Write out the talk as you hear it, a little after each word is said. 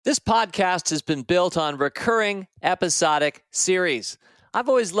This podcast has been built on recurring episodic series. I've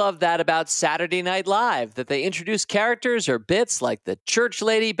always loved that about Saturday Night Live, that they introduce characters or bits like the church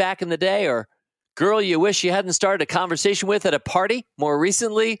lady back in the day or girl you wish you hadn't started a conversation with at a party. More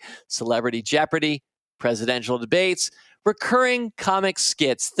recently, Celebrity Jeopardy, presidential debates, recurring comic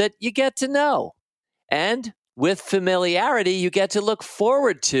skits that you get to know. And with familiarity, you get to look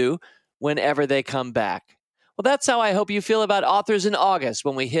forward to whenever they come back. Well, that's how I hope you feel about Authors in August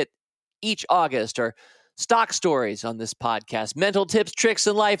when we hit each August, or stock stories on this podcast, mental tips, tricks,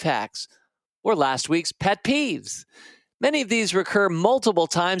 and life hacks, or last week's pet peeves. Many of these recur multiple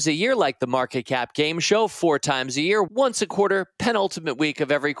times a year, like the Market Cap Game Show 4 times a year, once a quarter, penultimate week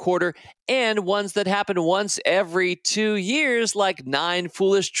of every quarter, and ones that happen once every 2 years, like 9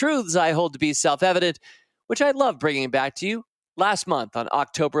 Foolish Truths I hold to be self-evident, which I love bringing back to you last month on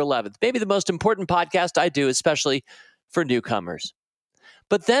October 11th. Maybe the most important podcast I do, especially for newcomers.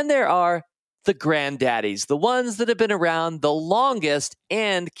 But then there are the granddaddies, the ones that have been around the longest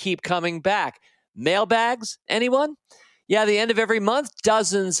and keep coming back. Mailbags, anyone? Yeah, the end of every month,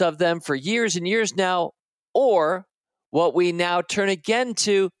 dozens of them for years and years now. Or what we now turn again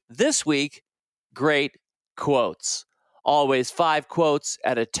to this week, great quotes. Always 5 quotes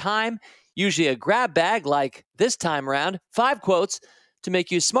at a time. Usually a grab bag like this time around, 5 quotes to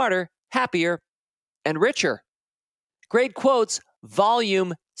make you smarter, happier, and richer. Great Quotes,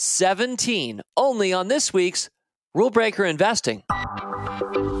 Volume 17, only on this week's Rule Breaker Investing.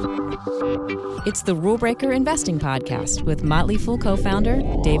 It's the Rule Breaker Investing Podcast with Motley Fool co-founder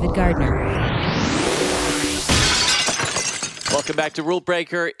David Gardner. Welcome back to Rule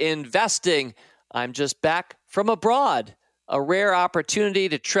Breaker Investing. I'm just back from abroad. A rare opportunity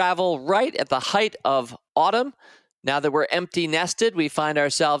to travel right at the height of autumn. Now that we're empty nested, we find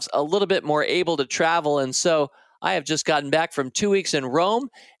ourselves a little bit more able to travel. And so I have just gotten back from 2 weeks in Rome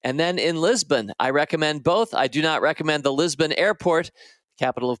and then in Lisbon. I recommend both. I do not recommend the Lisbon airport,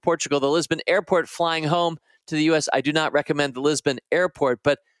 capital of Portugal, the Lisbon airport flying home to the U.S. I do not recommend the Lisbon airport,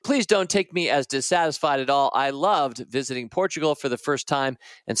 but please don't take me as dissatisfied at all. I loved visiting Portugal for the first time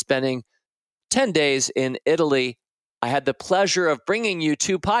and spending 10 days in Italy. I had the pleasure of bringing you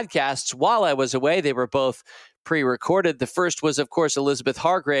 2 podcasts while I was away. They were both pre-recorded. The first was, of course, Elizabeth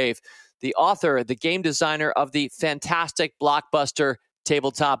Hargrave, the author, the game designer of the fantastic blockbuster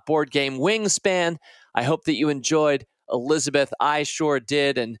tabletop board game Wingspan. I hope that you enjoyed Elizabeth. I sure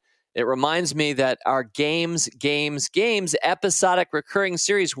did. And it reminds me that our games episodic recurring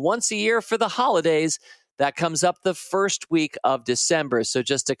series once a year for the holidays, that comes up the first week of December. So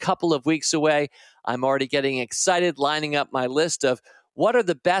just a couple of weeks away. I'm already getting excited, lining up my list of what are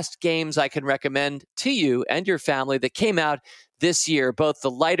the best games I can recommend to you and your family that came out this year, both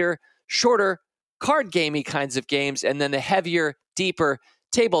the lighter, shorter, card gamey kinds of games, and then the heavier, deeper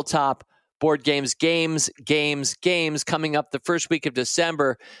tabletop board games coming up the first week of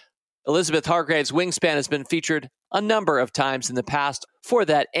December. Elizabeth Hargrave's Wingspan has been featured a number of times in the past for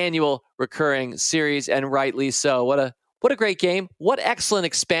that annual recurring series, and rightly so. What a great game. What excellent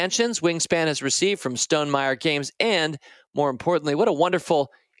expansions Wingspan has received from Stonemaier Games, and more importantly, what a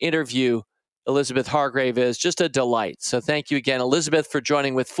wonderful interview Elizabeth Hargrave is. Just a delight. So thank you again, Elizabeth, for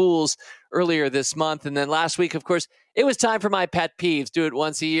joining with Fools earlier this month. And then last week, of course, it was time for my pet peeves. Do it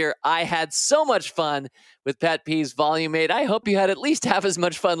once a year. I had so much fun with Pet Peeves Volume 8. I hope you had at least half as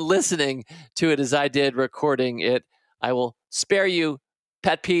much fun listening to it as I did recording it. I will spare you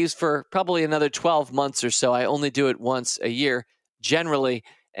pet peeves for probably another 12 months or so. I only do it once a year, generally,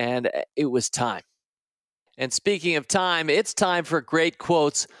 and it was time. And speaking of time, it's time for Great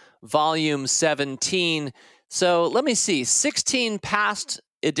Quotes, Volume 17. So let me see, 16 past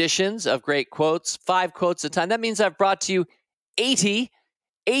editions of Great Quotes, 5 quotes at a time. That means I've brought to you 80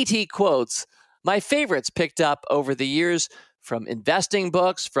 quotes. My favorites picked up over the years from investing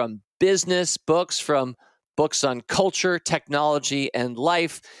books, from business books, from books on culture, technology, and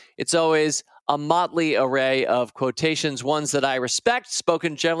life. It's always a motley array of quotations, ones that I respect,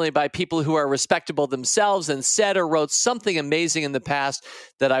 spoken generally by people who are respectable themselves and said or wrote something amazing in the past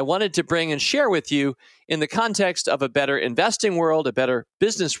that I wanted to bring and share with you in the context of a better investing world, a better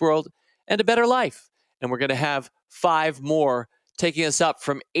business world, and a better life. And we're going to have 5 more, taking us up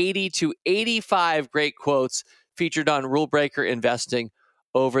from 80 to 85 great quotes featured on Rule Breaker Investing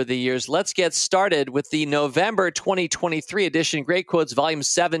over the years. Let's get started with the November 2023 edition, Great Quotes, Volume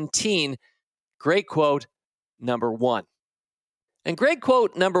 17. Great quote number 1. And great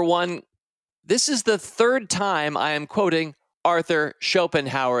quote number 1, this is the 3rd time I am quoting Arthur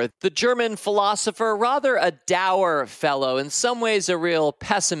Schopenhauer, the German philosopher, rather a dour fellow, in some ways a real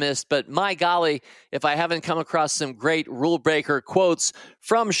pessimist, but my golly, if I haven't come across some great rule breaker quotes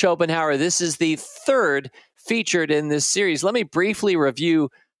from Schopenhauer, this is the third featured in this series. Let me briefly review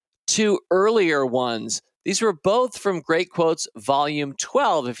two earlier ones. These were both from Great Quotes, Volume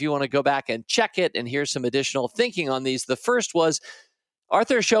 12, if you want to go back and check it and hear some additional thinking on these. The first was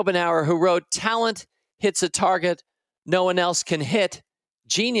Arthur Schopenhauer, who wrote, "Talent hits a target no one else can hit.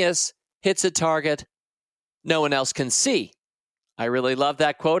 Genius hits a target no one else can see." I really love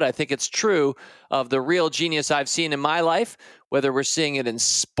that quote. I think it's true of the real genius I've seen in my life, whether we're seeing it in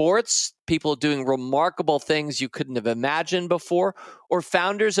sports, people doing remarkable things you couldn't have imagined before, or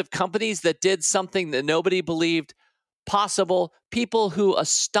founders of companies that did something that nobody believed possible, people who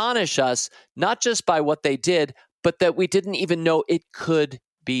astonish us, not just by what they did, but that we didn't even know it could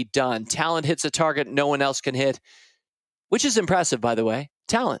be done. Talent hits a target no one else can hit, which is impressive, by the way,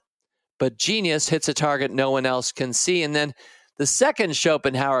 talent. But genius hits a target no one else can see. And then the second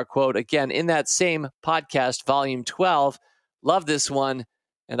Schopenhauer quote, again, in that same podcast, Volume 12, love this one.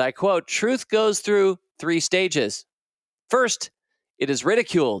 And I quote, "Truth goes through three stages. First, it is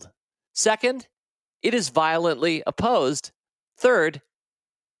ridiculed. Second, it is violently opposed. Third,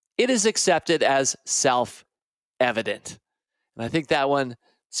 it is accepted as self-evident." And I think that one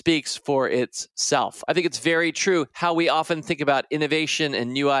speaks for itself. I think it's very true how we often think about innovation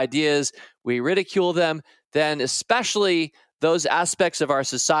and new ideas. We ridicule them, then especially those aspects of our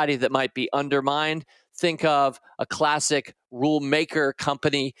society that might be undermined. Think of a classic rule maker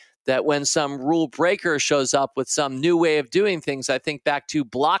company that when some rule breaker shows up with some new way of doing things, I think back to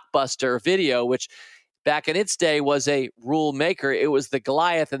Blockbuster Video, which back in its day was a rule maker. It was the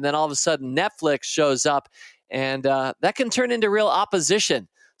Goliath, and then all of a sudden Netflix shows up, and that can turn into real opposition.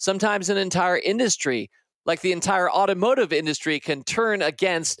 Sometimes an entire industry, like the entire automotive industry, can turn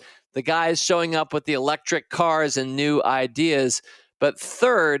against the guys showing up with the electric cars and new ideas. But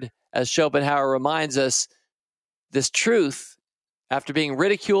third, as Schopenhauer reminds us, this truth, after being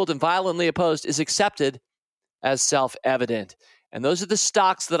ridiculed and violently opposed, is accepted as self-evident. And those are the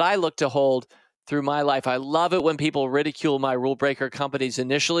stocks that I look to hold through my life. I love it when people ridicule my rule breaker companies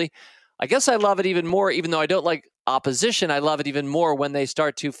initially. I guess I love it even more, even though I don't like opposition, I love it even more when they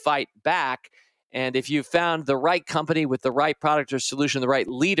start to fight back. And if you found the right company with the right product or solution, the right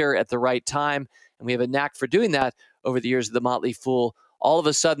leader at the right time, and we have a knack for doing that over the years of the Motley Fool, all of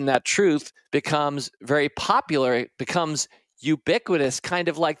a sudden that truth becomes very popular. It becomes ubiquitous, kind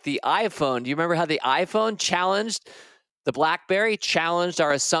of like the iPhone. Do you remember how the iPhone challenged the BlackBerry, challenged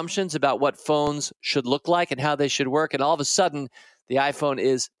our assumptions about what phones should look like and how they should work? And all of a sudden, the iPhone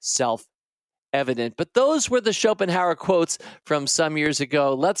is self-evident. But those were the Schopenhauer quotes from some years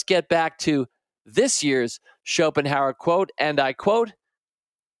ago. Let's get back to this year's Schopenhauer quote, and I quote,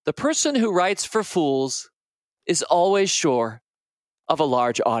 "The person who writes for fools is always sure of a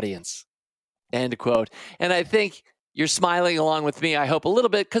large audience." End quote. And I think you're smiling along with me, I hope, a little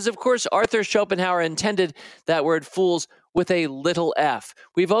bit, because, of course, Arthur Schopenhauer intended that word fools with a little f.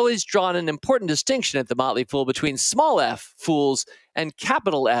 We've always drawn an important distinction at the Motley Fool between small f fools and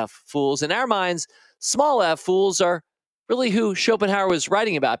capital F fools. In our minds, small f fools are really who Schopenhauer was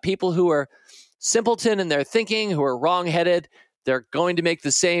writing about, people who are simpleton in their thinking, who are wrong-headed. They're going to make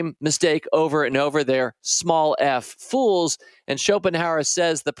the same mistake over and over. They're small f fools. And Schopenhauer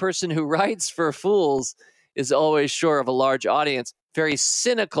says the person who writes for fools is always sure of a large audience. Very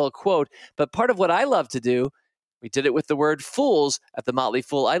cynical quote. But part of what I love to do, we did it with the word fools at the Motley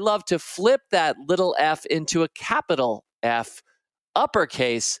Fool. I love to flip that little f into a capital F,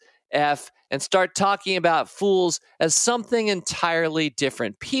 uppercase F, and start talking about fools as something entirely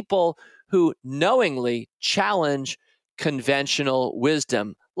different. People who knowingly challenge conventional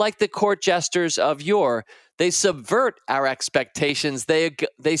wisdom, like the court jesters of yore. They subvert our expectations.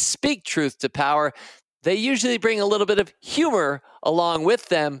 They speak truth to power. They usually bring a little bit of humor along with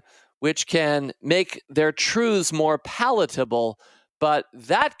them, which can make their truths more palatable. But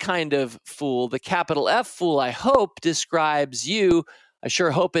that kind of fool, the capital F fool, I hope describes you. I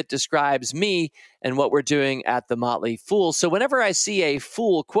sure hope it describes me and what we're doing at the Motley Fool. So whenever I see a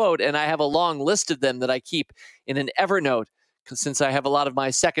fool quote, and I have a long list of them that I keep in an Evernote, because since I have a lot of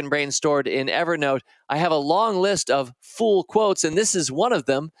my second brain stored in Evernote, I have a long list of fool quotes, and this is one of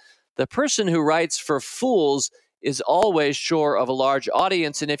them. The person who writes for fools is always sure of a large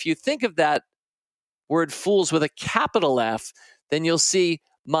audience. And if you think of that word fools with a capital F, then you'll see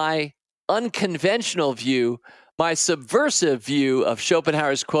my unconventional view, my subversive view of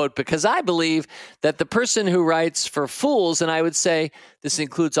Schopenhauer's quote because I believe that the person who writes for fools, and I would say this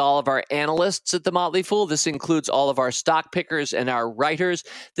includes all of our analysts at The Motley Fool, this includes all of our stock pickers and our writers,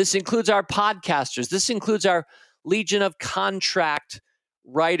 this includes our podcasters, this includes our legion of contract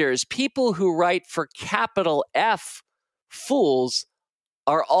writers, people who write for capital F fools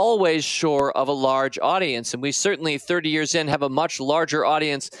are always sure of a large audience. And we certainly, 30 years in, have a much larger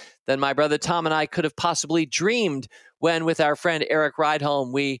audience than my brother Tom and I could have possibly dreamed when, with our friend Eric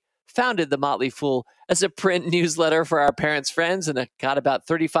Rydholm, we founded The Motley Fool as a print newsletter for our parents' friends, and it got about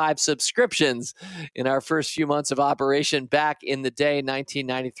 35 subscriptions in our first few months of operation back in the day.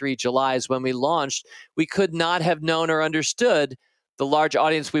 1993 July is when we launched. We could not have known or understood the large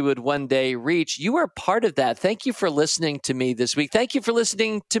audience we would one day reach. You are part of that. Thank you for listening to me this week. Thank you for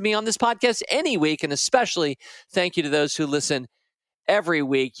listening to me on this podcast any week, and especially thank you to those who listen every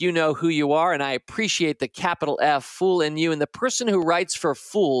week. You know who you are, and I appreciate the capital F fool in you. And the person who writes for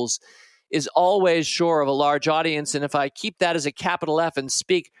fools is always sure of a large audience. And if I keep that as a capital F and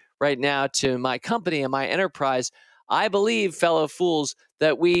speak right now to my company and my enterprise, I believe, fellow fools,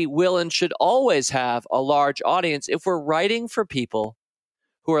 that we will and should always have a large audience if we're writing for people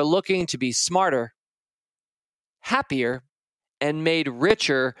who are looking to be smarter, happier, and made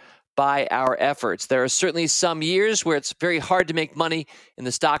richer by our efforts. There are certainly some years where it's very hard to make money in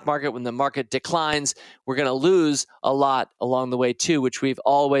the stock market. When the market declines, we're going to lose a lot along the way too, which we've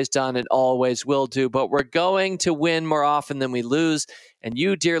always done and always will do. But we're going to win more often than we lose. And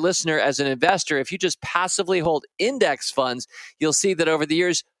you, dear listener, as an investor, if you just passively hold index funds, you'll see that over the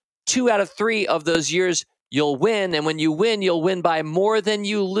years, 2 out of 3 of those years, you'll win. And when you win, you'll win by more than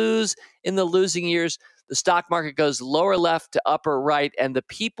you lose in the losing years. The stock market goes lower left to upper right, and the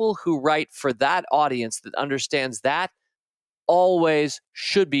people who write for that audience that understands that always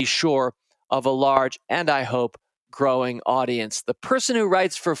should be sure of a large and, I hope, growing audience. The person who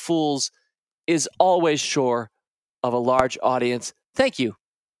writes for fools is always sure of a large audience. Thank you,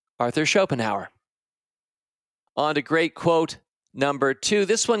 Arthur Schopenhauer. On to great quote number 2.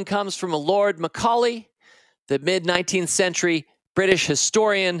 This one comes from a Lord Macaulay, the mid-19th century British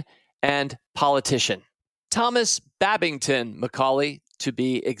historian and politician. Thomas Babington Macaulay, to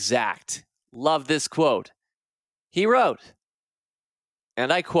be exact. Love this quote. He wrote,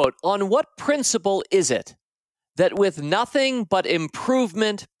 and I quote, "On what principle is it that with nothing but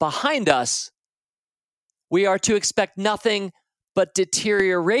improvement behind us, we are to expect nothing but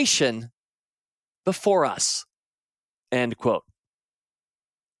deterioration before us?" End quote.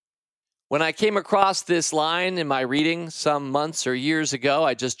 When I came across this line in my reading some months or years ago,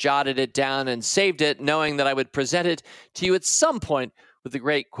 I just jotted it down and saved it, knowing that I would present it to you at some point with the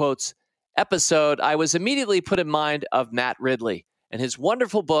Great Quotes episode. I was immediately put in mind of Matt Ridley and his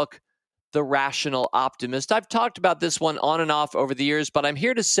wonderful book, The Rational Optimist. I've talked about this one on and off over the years, but I'm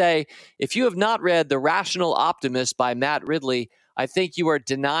here to say, if you have not read The Rational Optimist by Matt Ridley, I think you are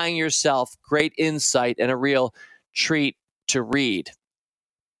denying yourself great insight and a real treat to read.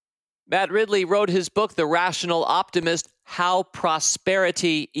 Matt Ridley wrote his book, The Rational Optimist, How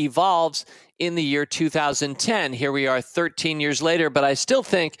Prosperity Evolves, in the year 2010. Here we are 13 years later, but I still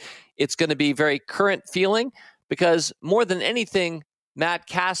think it's going to be very current feeling because more than anything, Matt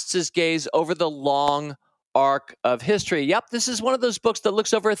casts his gaze over the long arc of history. Yep, this is one of those books that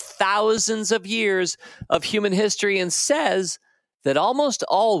looks over thousands of years of human history and says that almost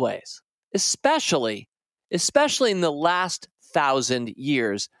always, especially in the last 1,000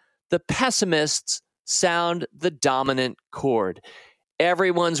 years, the pessimists sound the dominant chord.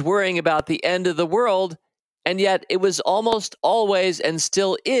 Everyone's worrying about the end of the world, and yet it was almost always and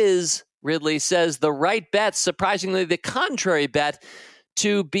still is, Ridley says, the right bet, surprisingly the contrary bet,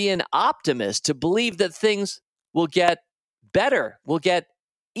 to be an optimist, to believe that things will get better, will get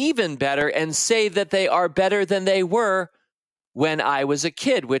even better, and say that they are better than they were when I was a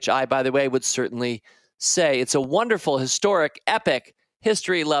kid, which I, by the way, would certainly say. It's a wonderful, historic, epic,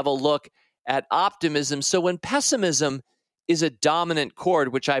 history level look at optimism. So when pessimism is a dominant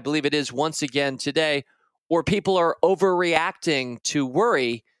chord, which I believe it is once again today, or people are overreacting to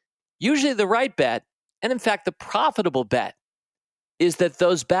worry, usually the right bet, and in fact the profitable bet, is that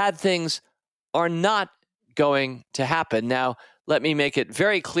those bad things are not going to happen. Now, let me make it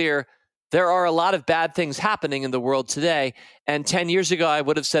very clear, there are a lot of bad things happening in the world today, and 10 years ago I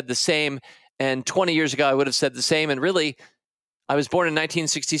would have said the same, and 20 years ago I would have said the same, and really, I was born in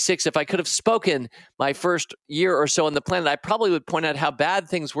 1966. If I could have spoken my first year or so on the planet, I probably would point out how bad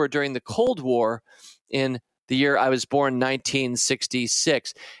things were during the Cold War in the year I was born,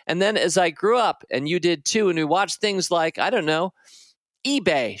 1966. And then as I grew up, and you did too, and we watched things like, I don't know,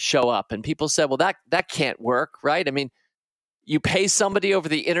 eBay show up. And people said, well, that can't work, right? I mean, you pay somebody over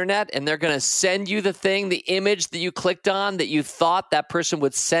the internet and they're going to send you the thing, the image that you clicked on that you thought that person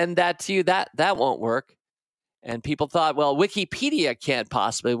would send that to you. That won't work. And people thought, well, Wikipedia can't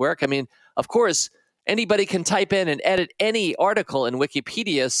possibly work. I mean, of course, anybody can type in and edit any article in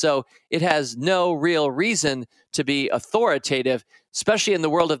Wikipedia, so it has no real reason to be authoritative, especially in the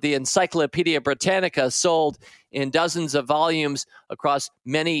world of the Encyclopedia Britannica, sold in dozens of volumes across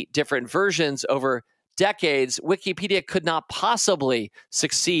many different versions over decades. Wikipedia could not possibly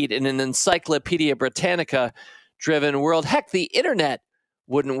succeed in an Encyclopedia Britannica-driven world. Heck, the internet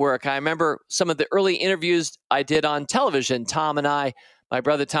wouldn't work. I remember some of the early interviews I did on television. My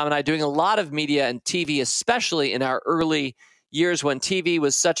brother Tom and I, doing a lot of media and TV, especially in our early years when TV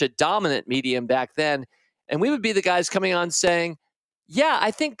was such a dominant medium back then. And we would be the guys coming on saying, yeah,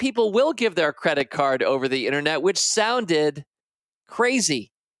 I think people will give their credit card over the internet, which sounded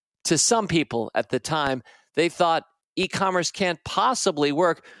crazy to some people at the time. They thought e-commerce can't possibly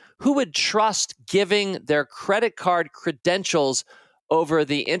work. Who would trust giving their credit card credentials over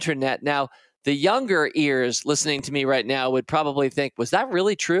the internet? Now, the younger ears listening to me right now would probably think, was that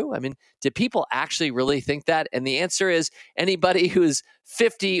really true? I mean, did people actually really think that? And the answer is anybody who's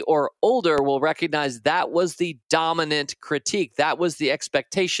 50 or older will recognize that was the dominant critique. That was the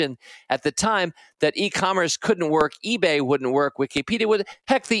expectation at the time, that e-commerce couldn't work, eBay wouldn't work, Wikipedia would.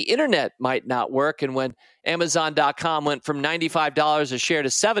 Heck, the internet might not work. And when Amazon.com went from $95 a share to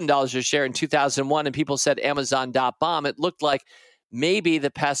 $7 a share in 2001, and people said Amazon.bomb, it looked like maybe the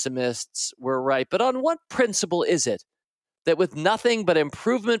pessimists were right. But on what principle is it that with nothing but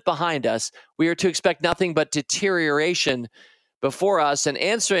improvement behind us, we are to expect nothing but deterioration before us? And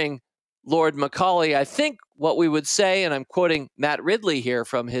answering Lord Macaulay, I think what we would say, and I'm quoting Matt Ridley here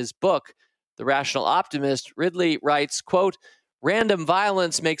from his book, The Rational Optimist, Ridley writes, quote, "Random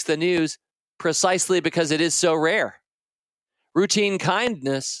violence makes the news precisely because it is so rare. Routine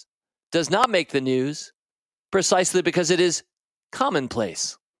kindness does not make the news precisely because it is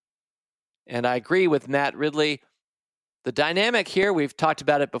commonplace." And I agree with Matt Ridley. The dynamic here, we've talked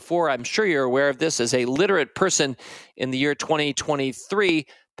about it before. I'm sure you're aware of this as a literate person in the year 2023.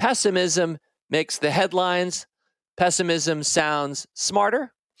 Pessimism makes the headlines. Pessimism sounds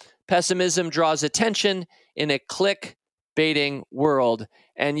smarter. Pessimism draws attention in a click-baiting world.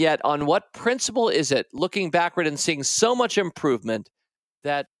 And yet, on what principle is it, looking backward and seeing so much improvement,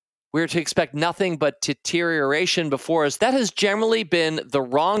 that we're to expect nothing but deterioration before us? That has generally been the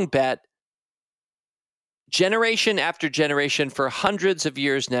wrong bet, generation after generation, for hundreds of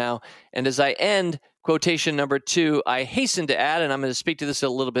years now. And as I end quotation number 2, I hasten to add, and I'm going to speak to this a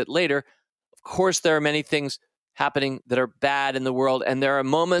little bit later, of course, there are many things happening that are bad in the world, and there are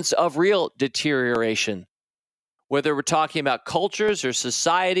moments of real deterioration. Whether we're talking about cultures or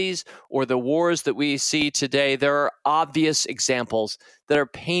societies or the wars that we see today, there are obvious examples that are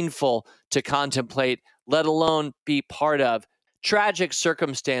painful to contemplate, let alone be part of. Tragic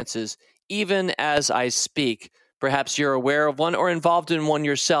circumstances, even as I speak. Perhaps you're aware of one or involved in one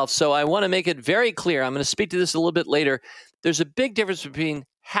yourself. So I want to make it very clear. I'm going to speak to this a little bit later. There's a big difference between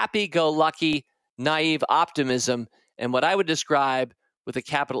happy-go-lucky, naive optimism and what I would describe with a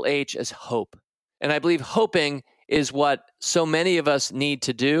capital H as hope. And I believe hoping is what so many of us need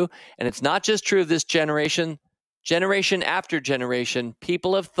to do. And it's not just true of this generation. Generation after generation,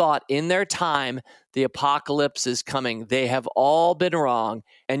 people have thought in their time the apocalypse is coming. They have all been wrong.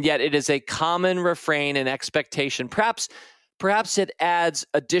 And yet it is a common refrain and expectation. Perhaps it adds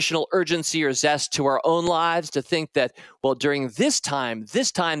additional urgency or zest to our own lives to think that, well, during this time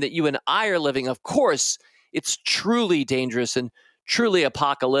that you and I are living, of course, it's truly dangerous and truly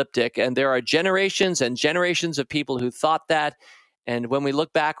apocalyptic. And there are generations and generations of people who thought that. And when we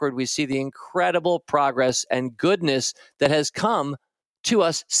look backward, we see the incredible progress and goodness that has come to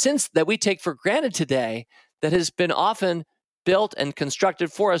us since, that we take for granted today, that has been often built and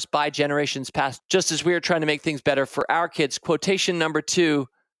constructed for us by generations past, just as we are trying to make things better for our kids. Quotation number 2,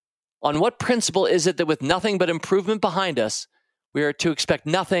 on what principle is it that with nothing but improvement behind us, we are to expect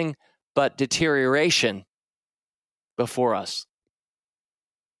nothing but deterioration before us?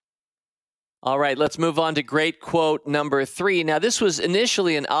 All right, let's move on to great quote number 3. Now, this was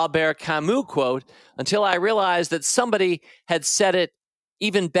initially an Albert Camus quote until I realized that somebody had said it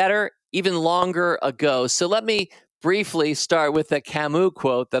even better, even longer ago. So let me briefly start with a Camus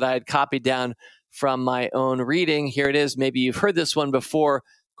quote that I had copied down from my own reading. Here it is. Maybe you've heard this one before.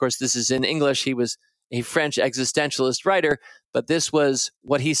 Of course, this is in English. He was a French existentialist writer, but this was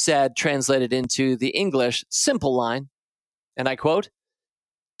what he said translated into the English. Simple line, and I quote,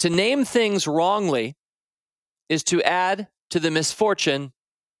 "To name things wrongly is to add to the misfortune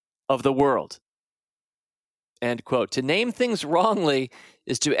of the world. End quote. To name things wrongly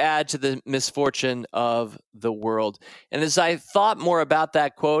is to add to the misfortune of the world. And as I thought more about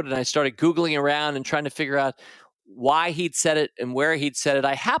that quote and I started Googling around and trying to figure out why he'd said it and where he'd said it,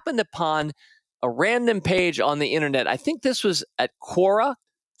 I happened upon a random page on the internet. I think this was at Quora,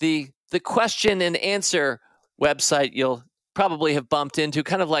 the question and answer website you'll probably have bumped into,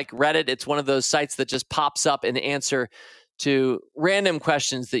 kind of like Reddit. It's one of those sites that just pops up an answer to random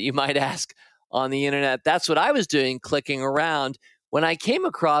questions that you might ask on the internet. That's what I was doing, clicking around, when I came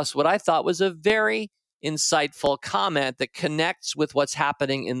across what I thought was a very insightful comment that connects with what's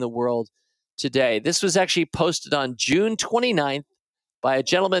happening in the world today. This was actually posted on June 29th by a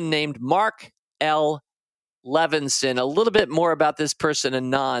gentleman named Mark L. Levinson. A little bit more about this person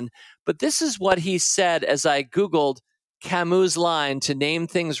anon, but this is what he said as I Googled Camus' line, to name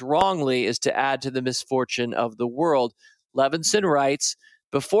things wrongly is to add to the misfortune of the world. Levinson writes,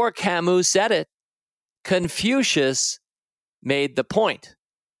 before Camus said it, Confucius made the point,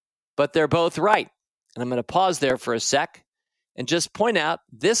 but they're both right. And I'm going to pause there for a sec and just point out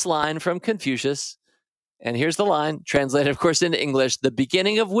this line from Confucius. And here's the line, translated, of course, into English. The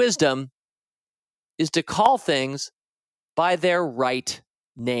beginning of wisdom is to call things by their right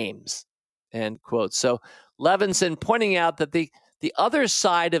names. End quote. So Levinson pointing out that the other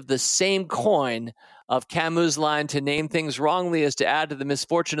side of the same coin of Camus' line, to name things wrongly is to add to the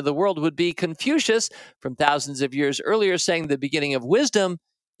misfortune of the world, would be Confucius from thousands of years earlier saying the beginning of wisdom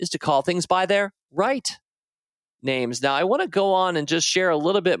is to call things by their right names. Now, I want to go on and just share a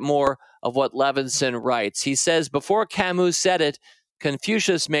little bit more of what Levinson writes. He says, before Camus said it,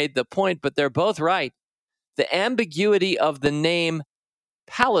 Confucius made the point, but they're both right. The ambiguity of the name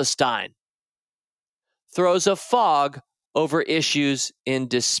Palestine throws a fog over issues in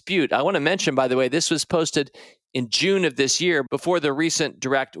dispute. I want to mention, by the way, this was posted in June of this year before the recent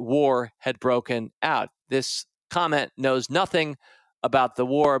direct war had broken out. This comment knows nothing about the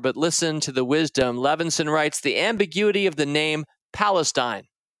war, but listen to the wisdom. Levinson writes, the ambiguity of the name Palestine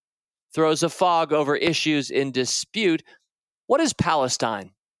throws a fog over issues in dispute. What is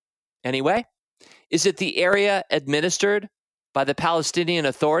Palestine, anyway? Is it the area administered by the Palestinian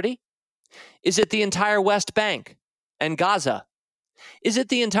Authority? Is it the entire West Bank and Gaza? Is it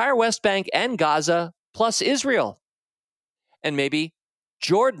the entire West Bank and Gaza plus Israel? And maybe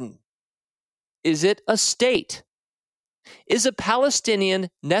Jordan? Is it a state? Is a Palestinian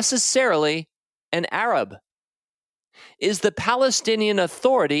necessarily an Arab? Is the Palestinian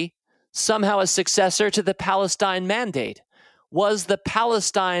Authority somehow a successor to the Palestine Mandate? Was the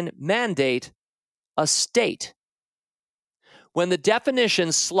Palestine Mandate a state? When the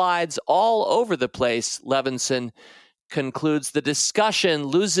definition slides all over the place, Levinson concludes, the discussion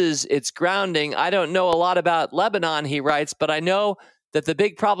loses its grounding. I don't know a lot about Lebanon, he writes, but I know that the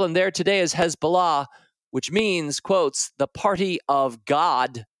big problem there today is Hezbollah, which means, quotes, the party of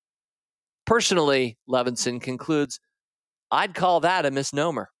God. Personally, Levinson concludes, I'd call that a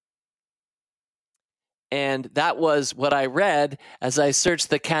misnomer. And that was what I read as I searched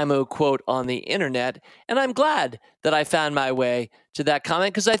the Camus quote on the internet. And I'm glad that I found my way to that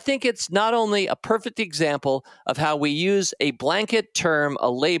comment, because I think it's not only a perfect example of how we use a blanket term,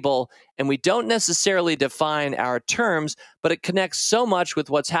 a label, and we don't necessarily define our terms, but it connects so much with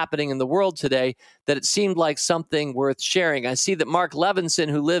what's happening in the world today that it seemed like something worth sharing. I see that Mark Levinson,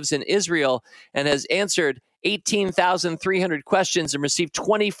 who lives in Israel and has answered 18,300 questions and received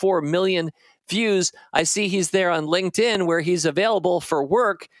 24 million views. I see he's there on LinkedIn where he's available for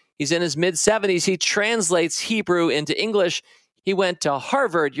work. He's in his mid-70s. He translates Hebrew into English. He went to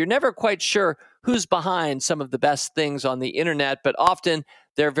Harvard. You're never quite sure who's behind some of the best things on the internet, but often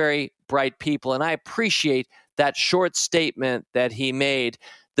they're very bright people. And I appreciate that short statement that he made.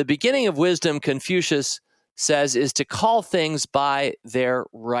 The beginning of wisdom, Confucius says, is to call things by their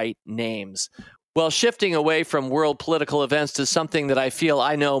right names. Well, shifting away from world political events to something that I feel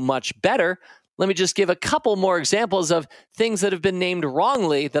I know much better, let me just give a couple more examples of things that have been named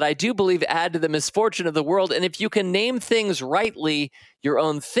wrongly that I do believe add to the misfortune of the world. And if you can name things rightly, your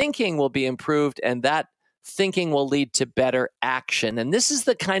own thinking will be improved, and that thinking will lead to better action. And this is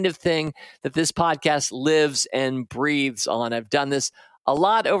the kind of thing that this podcast lives and breathes on. I've done this a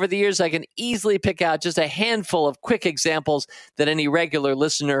lot over the years. I can easily pick out just a handful of quick examples that any regular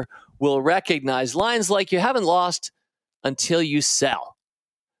listener will recognize. Lines like, you haven't lost until you sell.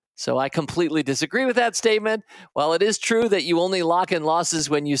 So I completely disagree with that statement. While it is true that you only lock in losses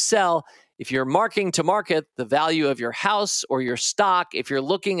when you sell, if you're marking to market the value of your house or your stock, if you're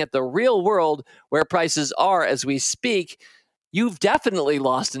looking at the real world where prices are as we speak, You've definitely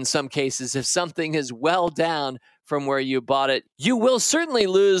lost in some cases if something is well down from where you bought it. You will certainly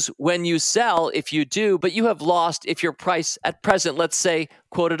lose when you sell if you do, but you have lost if your price at present, let's say,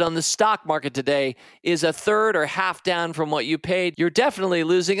 quoted on the stock market today, is a third or half down from what you paid. You're definitely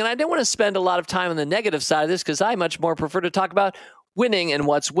losing. And I don't want to spend a lot of time on the negative side of this because I much more prefer to talk about winning and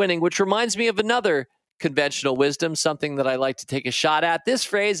what's winning, which reminds me of another conventional wisdom, something that I like to take a shot at. This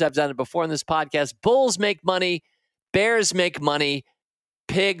phrase, I've done it before in this podcast: bulls make money, bears make money,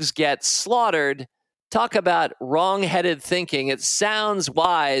 pigs get slaughtered. Talk about wrong-headed thinking. It sounds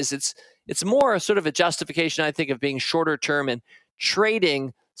wise. It's more sort of a justification, I think, of being shorter term and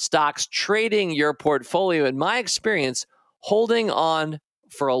trading stocks, trading your portfolio. In my experience, holding on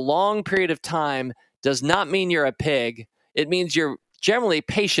for a long period of time does not mean you're a pig. It means you're generally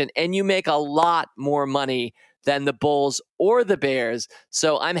patient and you make a lot more money than the bulls or the bears.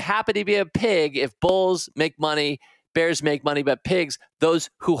 So I'm happy to be a pig if bulls make money, bears make money, but pigs, those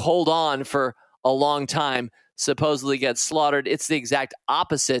who hold on for a long time, supposedly get slaughtered. It's the exact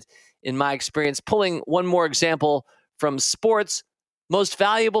opposite in my experience. Pulling one more example from sports, most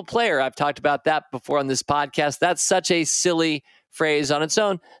valuable player. I've talked about that before on this podcast. That's such a silly phrase on its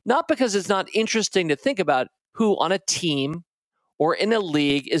own, not because it's not interesting to think about who on a team or in a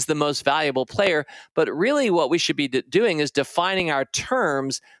league is the most valuable player, but really what we should be doing is defining our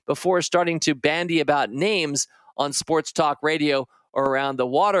terms before starting to bandy about names on sports talk radio or around the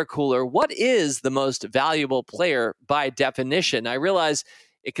water cooler. What is the most valuable player by definition? I realize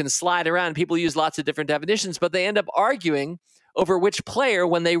it can slide around. People use lots of different definitions, but they end up arguing over which player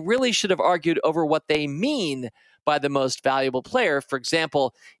when they really should have argued over what they mean by the most valuable player. For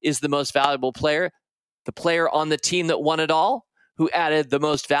example, is the most valuable player the player on the team that won it all, who added the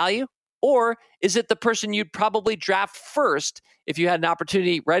most value? Or is it the person you'd probably draft first if you had an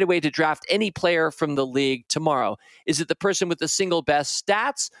opportunity right away to draft any player from the league tomorrow? Is it the person with the single best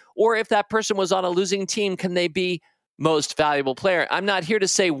stats? Or if that person was on a losing team, can they be most valuable player? I'm not here to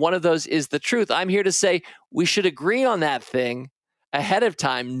say one of those is the truth. I'm here to say we should agree on that thing ahead of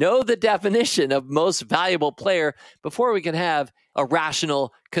time, know the definition of most valuable player before we can have a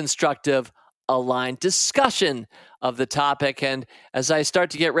rational, constructive, aligned discussion of the topic. And as I start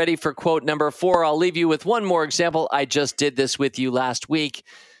to get ready for quote number 4, I'll leave you with one more example. I just did this with you last week.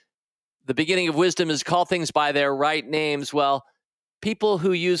 The beginning of wisdom is call things by their right names. Well, people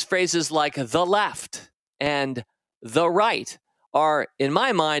who use phrases like the left and the right are, in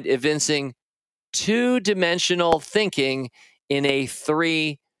my mind, evincing two-dimensional thinking in a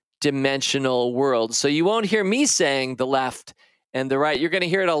three-dimensional world. So you won't hear me saying the left and the right. You're going to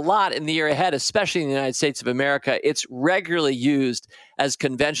hear it a lot in the year ahead, especially in the United States of America. It's regularly used as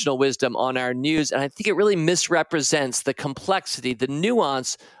conventional wisdom on our news, and I think it really misrepresents the complexity, the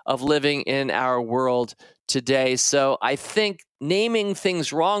nuance of living in our world today. So I think naming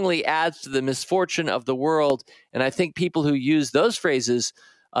things wrongly adds to the misfortune of the world, and I think people who use those phrases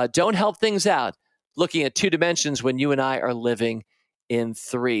don't help things out, looking at two dimensions when you and I are living in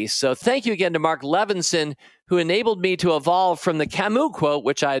three. So thank you again to Mark Levinson, who enabled me to evolve from the Camus quote,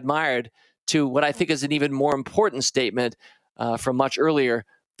 which I admired, to what I think is an even more important statement from much earlier.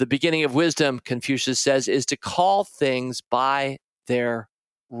 The beginning of wisdom, Confucius says, is to call things by their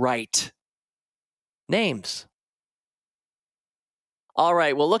right names. All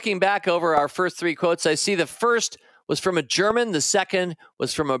right, well, looking back over our first three quotes, I see the first was from a German, the second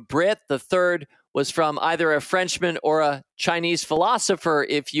was from a Brit, the third was from either a Frenchman or a Chinese philosopher,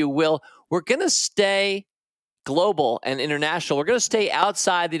 if you will. We're going to stay global and international. We're going to stay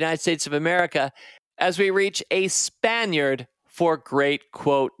outside the United States of America as we reach a Spaniard for great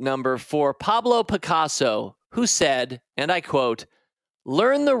quote number 4, Pablo Picasso, who said, and I quote,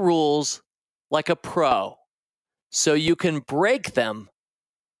 "Learn the rules like a pro so you can break them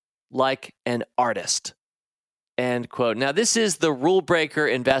like an artist." End quote. Now, this is the Rule Breaker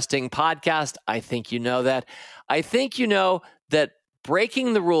Investing Podcast. I think you know that. I think you know that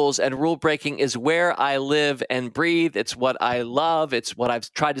breaking the rules and rule breaking is where I live and breathe. It's what I love. It's what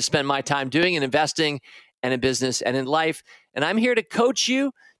I've tried to spend my time doing in investing and in business and in life. And I'm here to coach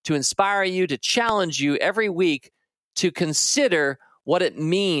you, to inspire you, to challenge you every week to consider what it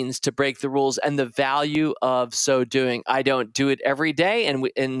means to break the rules and the value of so doing. I don't do it every day, and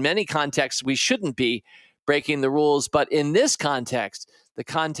in many contexts, we shouldn't be breaking the rules. But in this context, the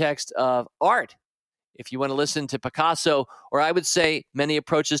context of art, if you want to listen to Picasso, or I would say many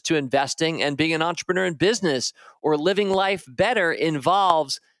approaches to investing and being an entrepreneur in business or living life better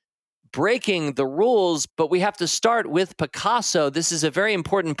involves breaking the rules. But we have to start with Picasso. This is a very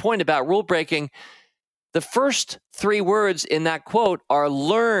important point about rule breaking. The first three words in that quote are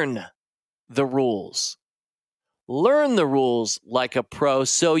learn the rules. learn the rules like a pro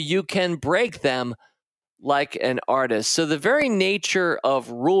so you can break them like an artist. So the very nature of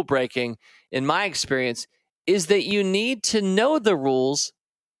rule breaking, in my experience, is that you need to know the rules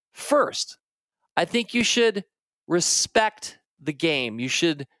first. I think you should respect the game. You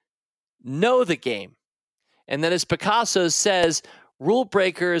should know the game. And then, as Picasso says, rule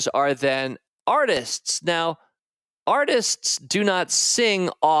breakers are then artists. Now, artists do not sing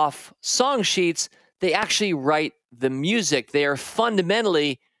off song sheets. They actually write the music. They are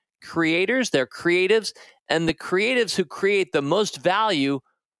fundamentally creators. They're creatives. And the creatives who create the most value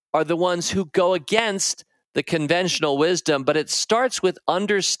are the ones who go against the conventional wisdom. But it starts with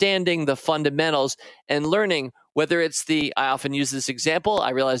understanding the fundamentals and learning, whether it's I often use this example. I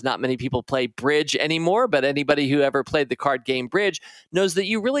realize not many people play bridge anymore, but anybody who ever played the card game bridge knows that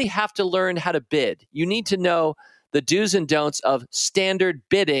you really have to learn how to bid. You need to know the do's and don'ts of standard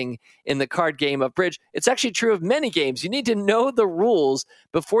bidding in the card game of bridge. It's actually true of many games. You need to know the rules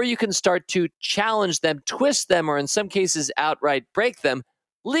before you can start to challenge them, twist them, or in some cases outright break them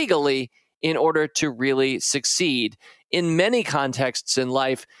legally in order to really succeed. In many contexts in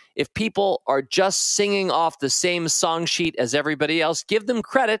life, if people are just singing off the same song sheet as everybody else, give them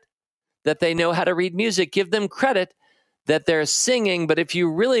credit that they know how to read music. Give them credit that they're singing. But if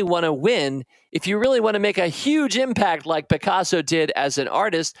you really want to win, if you really want to make a huge impact like Picasso did as an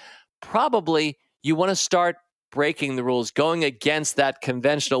artist, probably you want to start breaking the rules, going against that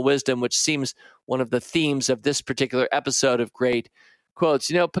conventional wisdom, which seems one of the themes of this particular episode of Great Quotes.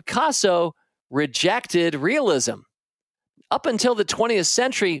 You know, Picasso rejected realism. Up until the 20th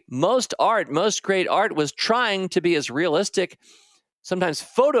century, most great art was trying to be as realistic, sometimes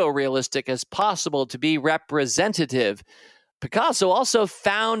photorealistic as possible, to be representative. Picasso also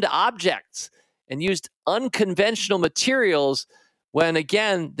found objects and used unconventional materials when,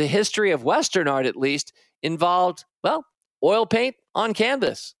 again, the history of Western art, at least, involved, well, oil paint on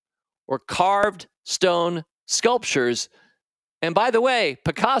canvas or carved stone sculptures. And by the way,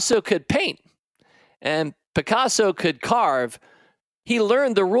 Picasso could paint and Picasso could carve. He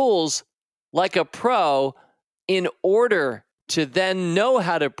learned the rules like a pro in order to then know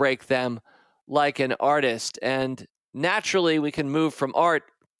how to break them like an artist. And naturally, we can move from art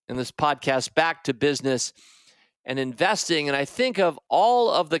in this podcast back to business and investing. And I think of all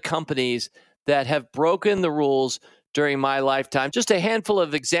of the companies that have broken the rules during my lifetime. Just a handful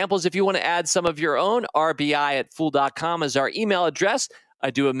of examples. If you want to add some of your own, rbi@fool.com is our email address. I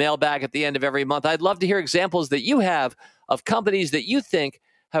do a mailbag at the end of every month. I'd love to hear examples that you have of companies that you think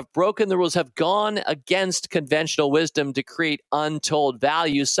have broken the rules, have gone against conventional wisdom to create untold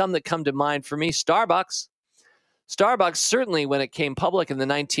value. Some that come to mind for me, Starbucks. Starbucks, certainly when it came public in the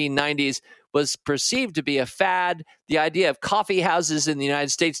 1990s, was perceived to be a fad. The idea of coffee houses in the United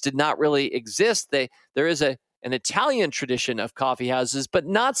States did not really exist. There is an Italian tradition of coffee houses, but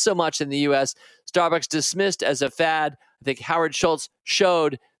not so much in the U.S. Starbucks dismissed as a fad. I think Howard Schultz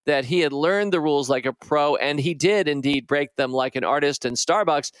showed that he had learned the rules like a pro, and he did indeed break them like an artist. And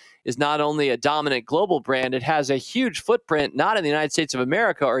Starbucks is not only a dominant global brand, it has a huge footprint, not in the United States of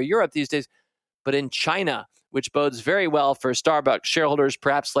America or Europe these days, but in China, which bodes very well for Starbucks shareholders,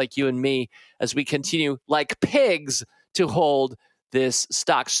 perhaps like you and me, as we continue like pigs to hold this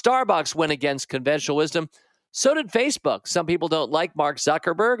stock. Starbucks went against conventional wisdom. So did Facebook. Some people don't like Mark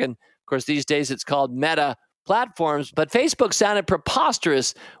Zuckerberg, and of course, these days it's called Meta Platforms, but Facebook sounded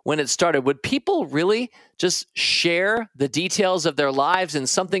preposterous when it started. Would people really just share the details of their lives in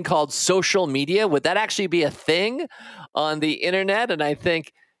something called social media? Would that actually be a thing on the internet? And I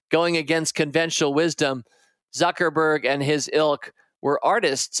think going against conventional wisdom, Zuckerberg and his ilk were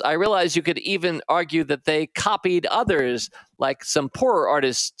artists. I realize you could even argue that they copied others, like some poorer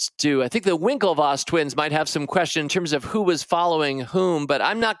artists do. I think the Winklevoss twins might have some question in terms of who was following whom, but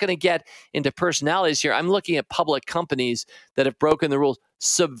I'm not going to get into personalities here. I'm looking at public companies that have broken the rules,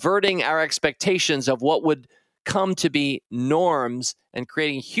 subverting our expectations of what would come to be norms and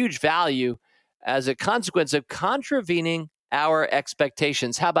creating huge value as a consequence of contravening our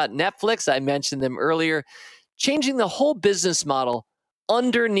expectations. How about Netflix? I mentioned them earlier, changing the whole business model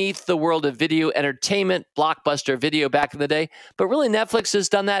underneath the world of video entertainment, blockbuster video back in the day. But really, Netflix has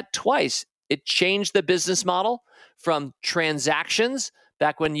done that twice. It changed the business model from transactions,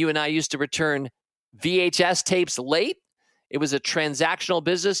 back when you and I used to return VHS tapes late. It was a transactional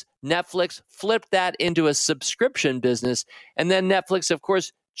business. Netflix flipped that into a subscription business. And then Netflix, of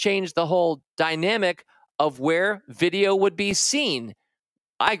course, changed the whole dynamic of where video would be seen.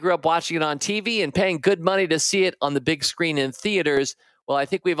 I grew up watching it on TV and paying good money to see it on the big screen in theaters. Well, I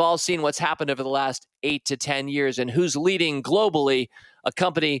think we've all seen what's happened over the last 8 to 10 years and who's leading globally, a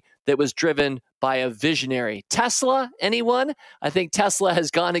company that was driven by a visionary. Tesla, anyone? I think Tesla has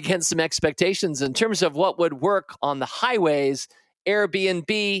gone against some expectations in terms of what would work on the highways.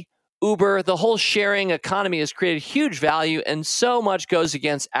 Airbnb, Uber, the whole sharing economy has created huge value, and so much goes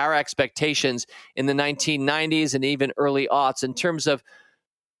against our expectations in the 1990s and even early aughts in terms of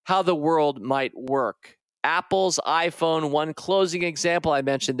how the world might work. Apple's iPhone, one closing example, I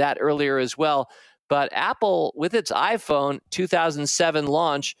mentioned that earlier as well. But Apple, with its iPhone 2007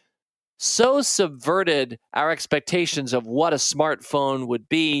 launch, so subverted our expectations of what a smartphone would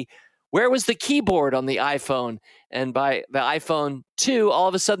be. Where was the keyboard on the iPhone? And by the iPhone 2, all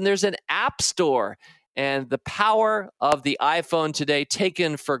of a sudden there's an app store. And the power of the iPhone today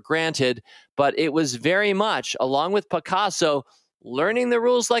taken for granted, but it was very much, along with Picasso, learning the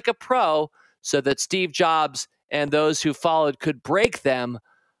rules like a pro so that Steve Jobs and those who followed could break them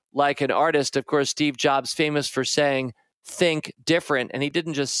like an artist. Of course, Steve Jobs, famous for saying, think different. And he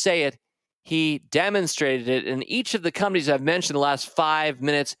didn't just say it, he demonstrated it. And each of the companies I've mentioned in the last 5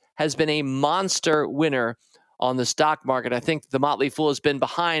 minutes has been a monster winner on the stock market. I think the Motley Fool has been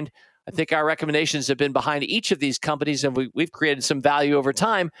behind. I think our recommendations have been behind each of these companies, and we've created some value over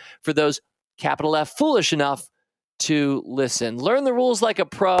time for those, capital F, foolish enough to listen. Learn the rules like a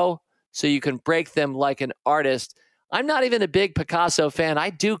pro so you can break them like an artist. I'm not even a big Picasso fan. I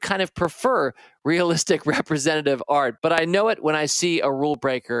do kind of prefer realistic representative art, but I know it when I see a rule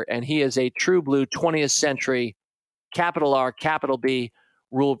breaker, and he is a true blue 20th century, capital R, capital B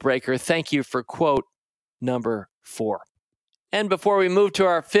rule breaker. Thank you for quote number 4. And before we move to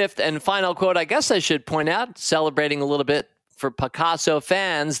our 5th and final quote, I guess I should point out, celebrating a little bit for Picasso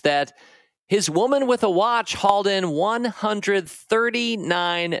fans, that his woman with a watch hauled in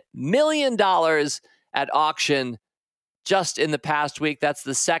 $139 million at auction just in the past week. That's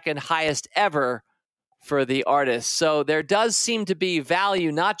the second highest ever for the artist. So there does seem to be value,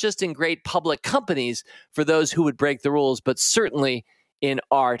 not just in great public companies for those who would break the rules, but certainly in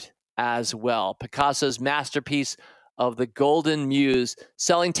art as well. Picasso's masterpiece of the Golden Muse,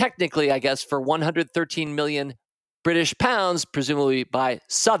 selling technically, I guess, for 113 million British pounds, presumably by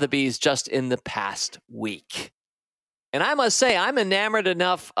Sotheby's, just in the past week. And I must say, I'm enamored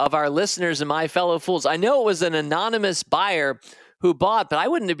enough of our listeners and my fellow fools. I know it was an anonymous buyer who bought, but I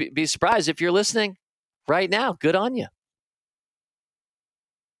wouldn't be surprised if you're listening right now. Good on you.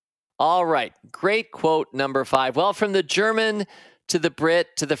 All right, great quote number 5. Well, from the German to the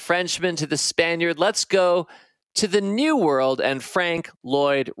Brit to the Frenchman to the Spaniard, let's go to the New World and Frank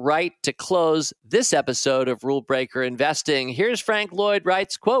Lloyd Wright to close this episode of Rule Breaker Investing. Here's Frank Lloyd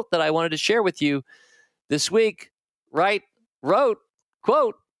Wright's quote that I wanted to share with you this week. Wright wrote,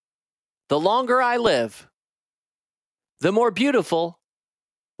 quote, "The longer I live, the more beautiful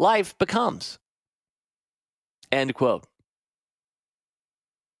life becomes." End quote.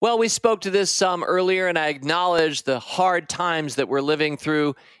 Well, we spoke to this some earlier, and I acknowledge the hard times that we're living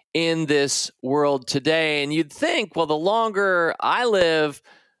through in this world today. And you'd think, well, the longer I live,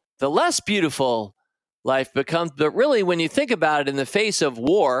 the less beautiful life becomes. But really, when you think about it, in the face of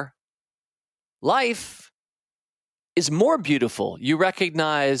war, life is more beautiful. You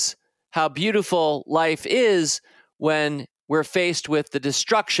recognize how beautiful life is when we're faced with the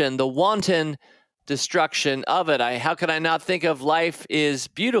destruction, the wanton destruction of it. How could I not think of Life is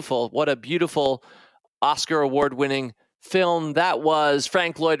Beautiful? What a beautiful Oscar award-winning film that was.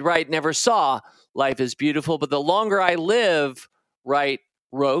 Frank Lloyd Wright never saw Life is Beautiful, but the longer I live, Wright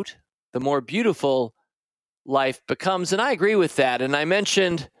wrote, the more beautiful life becomes. And I agree with that. And I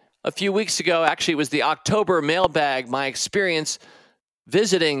mentioned a few weeks ago, actually it was the October mailbag, my experience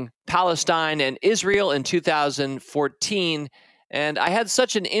visiting Palestine and Israel in 2014. And I had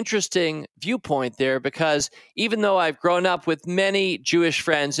such an interesting viewpoint there because even though I've grown up with many Jewish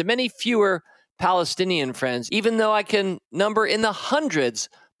friends and many fewer Palestinian friends, even though I can number in the hundreds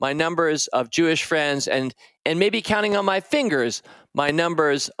my numbers of Jewish friends and maybe counting on my fingers my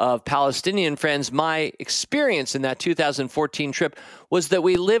numbers of Palestinian friends, my experience in that 2014 trip was that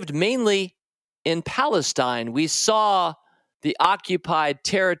we lived mainly in Palestine. We saw the occupied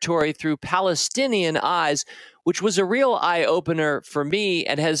territory through Palestinian eyes, which was a real eye-opener for me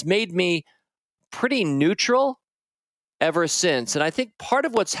and has made me pretty neutral ever since. And I think part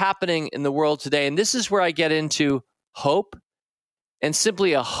of what's happening in the world today, and this is where I get into hope and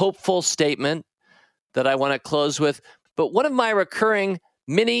simply a hopeful statement that I want to close with. But one of my recurring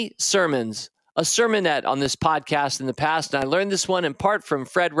mini sermons, a sermonette on this podcast in the past, and I learned this one in part from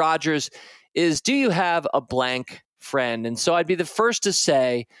Fred Rogers, is, do you have a blank friend? And so I'd be the first to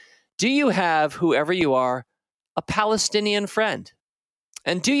say, do you have, whoever you are, a Palestinian friend?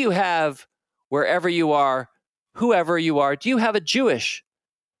 And do you have, wherever you are, whoever you are, do you have a Jewish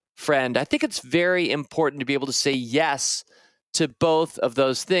friend? I think it's very important to be able to say yes to both of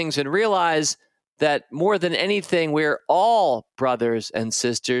those things and realize that more than anything, we're all brothers and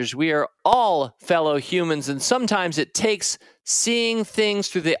sisters. We are all fellow humans. And sometimes it takes seeing things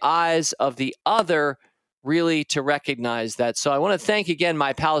through the eyes of the other really to recognize that. So I want to thank again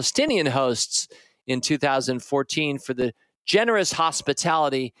my Palestinian hosts in 2014 for the generous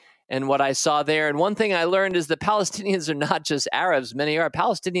hospitality and what I saw there. And one thing I learned is that Palestinians are not just Arabs. Many are.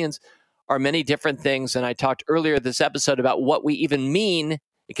 Palestinians are many different things. And I talked earlier this episode about what we even mean.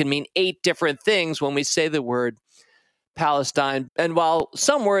 It can mean 8 different things when we say the word Palestine. And while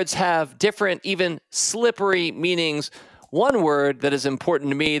some words have different, even slippery meanings, one word that is important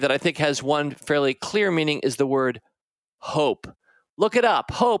to me that I think has one fairly clear meaning is the word hope. Look it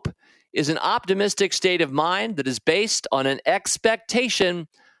up. Hope is an optimistic state of mind that is based on an expectation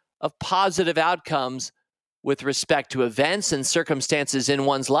of positive outcomes with respect to events and circumstances in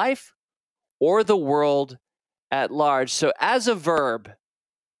one's life or the world at large. So as a verb,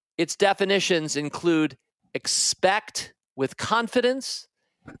 its definitions include expect with confidence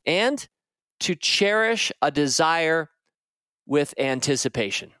and to cherish a desire with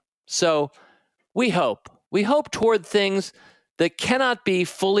anticipation. So we hope. We hope toward things that cannot be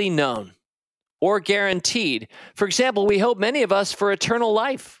fully known or guaranteed. For example, we hope many of us for eternal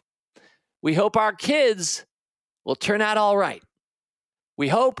life. We hope our kids will turn out all right. We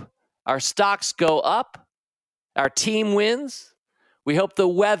hope our stocks go up, our team wins. We hope the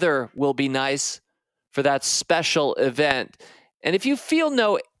weather will be nice for that special event. And if you feel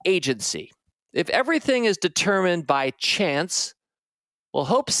no agency, if everything is determined by chance, well,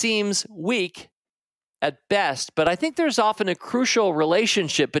 hope seems weak at best. But I think there's often a crucial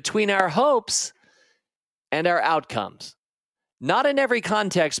relationship between our hopes and our outcomes. Not in every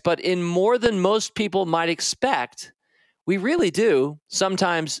context, but in more than most people might expect. We really do,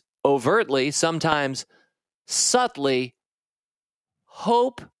 sometimes overtly, sometimes subtly,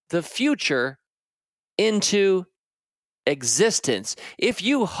 hope the future into existence. If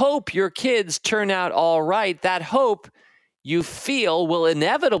you hope your kids turn out all right, that hope you feel will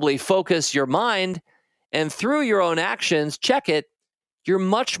inevitably focus your mind, and through your own actions, check it, you're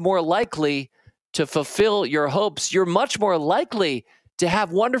much more likely to fulfill your hopes. You're much more likely to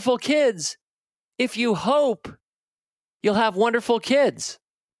have wonderful kids. If you hope, you'll have wonderful kids.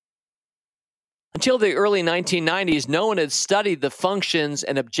 Until the early 1990s, no one had studied the functions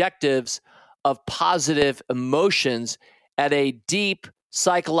and objectives of positive emotions at a deep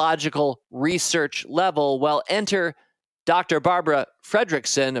psychological research level. Well, enter Dr. Barbara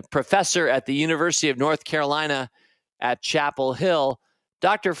Fredrickson, a professor at the University of North Carolina at Chapel Hill.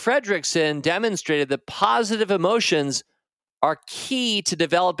 Dr. Fredrickson demonstrated that positive emotions are key to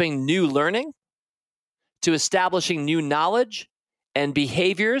developing new learning, to establishing new knowledge and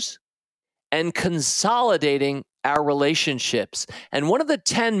behaviors, and consolidating our relationships. And one of the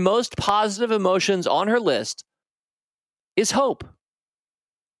 10 most positive emotions on her list is hope.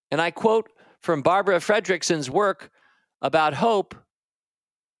 And I quote from Barbara Fredrickson's work about hope,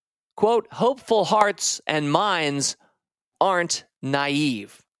 quote, "Hopeful hearts and minds aren't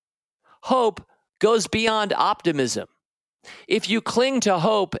naive. Hope goes beyond optimism. If you cling to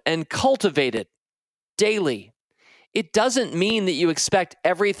hope and cultivate it daily, it doesn't mean that you expect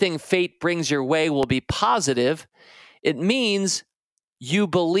everything fate brings your way will be positive. It means you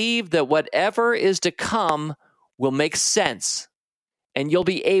believe that whatever is to come will make sense and you'll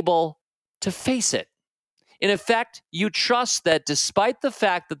be able to face it. In effect, you trust that despite the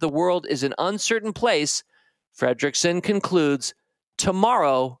fact that the world is an uncertain place, Fredrickson concludes,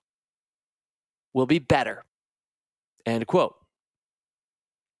 tomorrow will be better." End quote.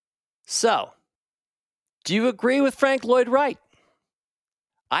 So, do you agree with Frank Lloyd Wright?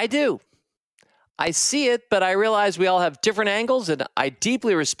 I do. I see it, but I realize we all have different angles, and I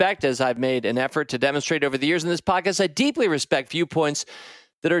deeply respect, as I've made an effort to demonstrate over the years in this podcast, I deeply respect viewpoints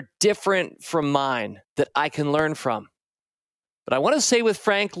that are different from mine, that I can learn from. But I want to say with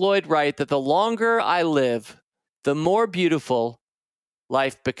Frank Lloyd Wright that the longer I live, the more beautiful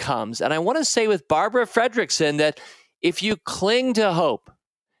life becomes. And I want to say with Barbara Fredrickson that if you cling to hope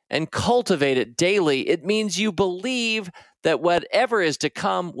and cultivate it daily, it means you believe that whatever is to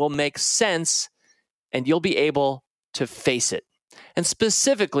come will make sense and you'll be able to face it. And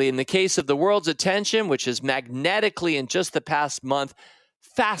specifically in the case of the world's attention, which is magnetically in just the past month,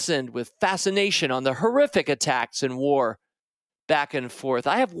 fastened with fascination on the horrific attacks and war back and forth,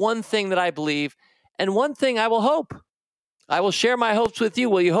 I have one thing that I believe and one thing I will hope. I will share my hopes with you.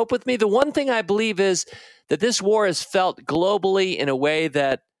 Will you hope with me? The one thing I believe is that this war is felt globally in a way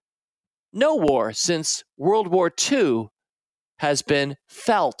that no war since World War II has been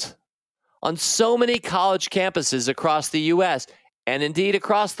felt. On so many college campuses across the U.S. and indeed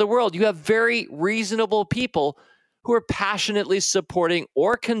across the world, you have very reasonable people who are passionately supporting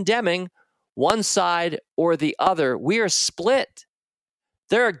or condemning one side or the other. We are split.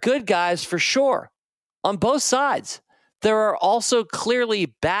 There are good guys for sure on both sides. There are also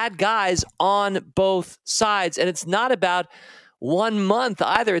clearly bad guys on both sides. And it's not about 1 month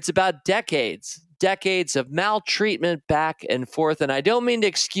either. It's about decades of maltreatment back and forth. And I don't mean to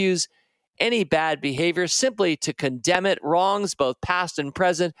excuse any bad behavior, simply to condemn it, wrongs both past and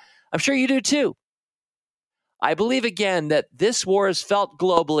present. I'm sure you do too. I believe again that this war is felt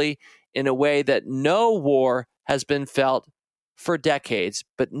globally in a way that no war has been felt for decades.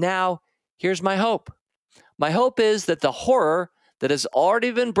 But now, here's my hope. My hope is that the horror that has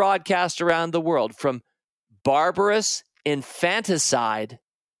already been broadcast around the world, from barbarous infanticide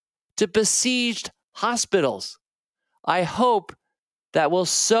to besieged hospitals, I hope that will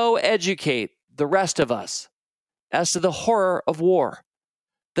so educate the rest of us as to the horror of war,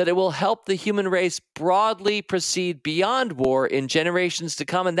 that it will help the human race broadly proceed beyond war in generations to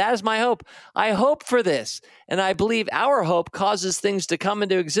come. And that is my hope. I hope for this. And I believe our hope causes things to come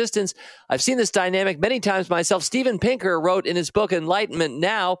into existence. I've seen this dynamic many times myself. Steven Pinker wrote in his book, Enlightenment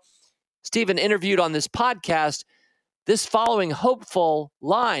Now, Steven interviewed on this podcast, this following hopeful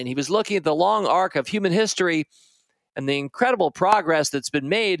line. He was looking at the long arc of human history and the incredible progress that's been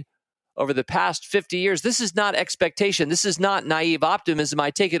made over the past 50 years. This is not expectation. This is not naive optimism.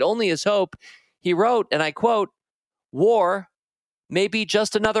 I take it only as hope. He wrote, and I quote, "War may be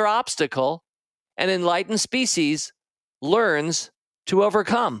just another obstacle an enlightened species learns to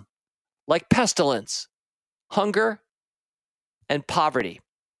overcome, like pestilence, hunger, and poverty."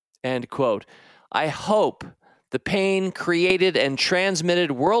 End quote. I hope the pain created and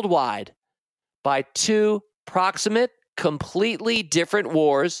transmitted worldwide by two proximate, completely different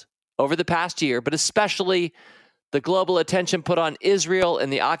wars over the past year, but especially the global attention put on Israel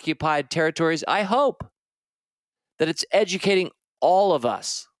and the occupied territories, I hope that it's educating all of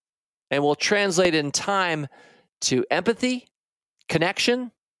us and will translate in time to empathy,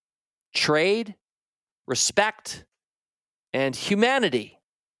 connection, trade, respect, and humanity,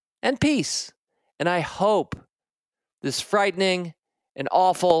 and peace. And I hope this frightening and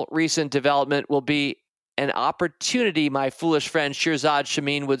awful recent development will be an opportunity, my foolish friend Shirzad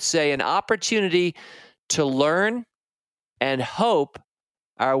Chamine would say, an opportunity to learn and hope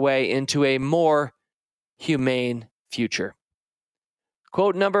our way into a more humane future.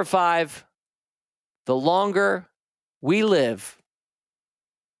 Quote number 5, the longer we live,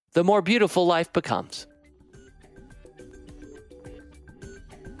 the more beautiful life becomes.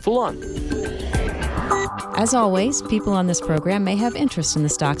 Fool on. As always, people on this program may have interest in the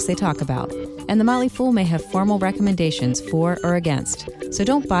stocks they talk about, and the Motley Fool may have formal recommendations for or against, so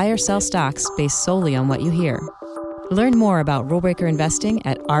don't buy or sell stocks based solely on what you hear. Learn more about rule breaker investing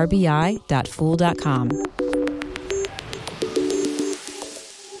at rbi.fool.com.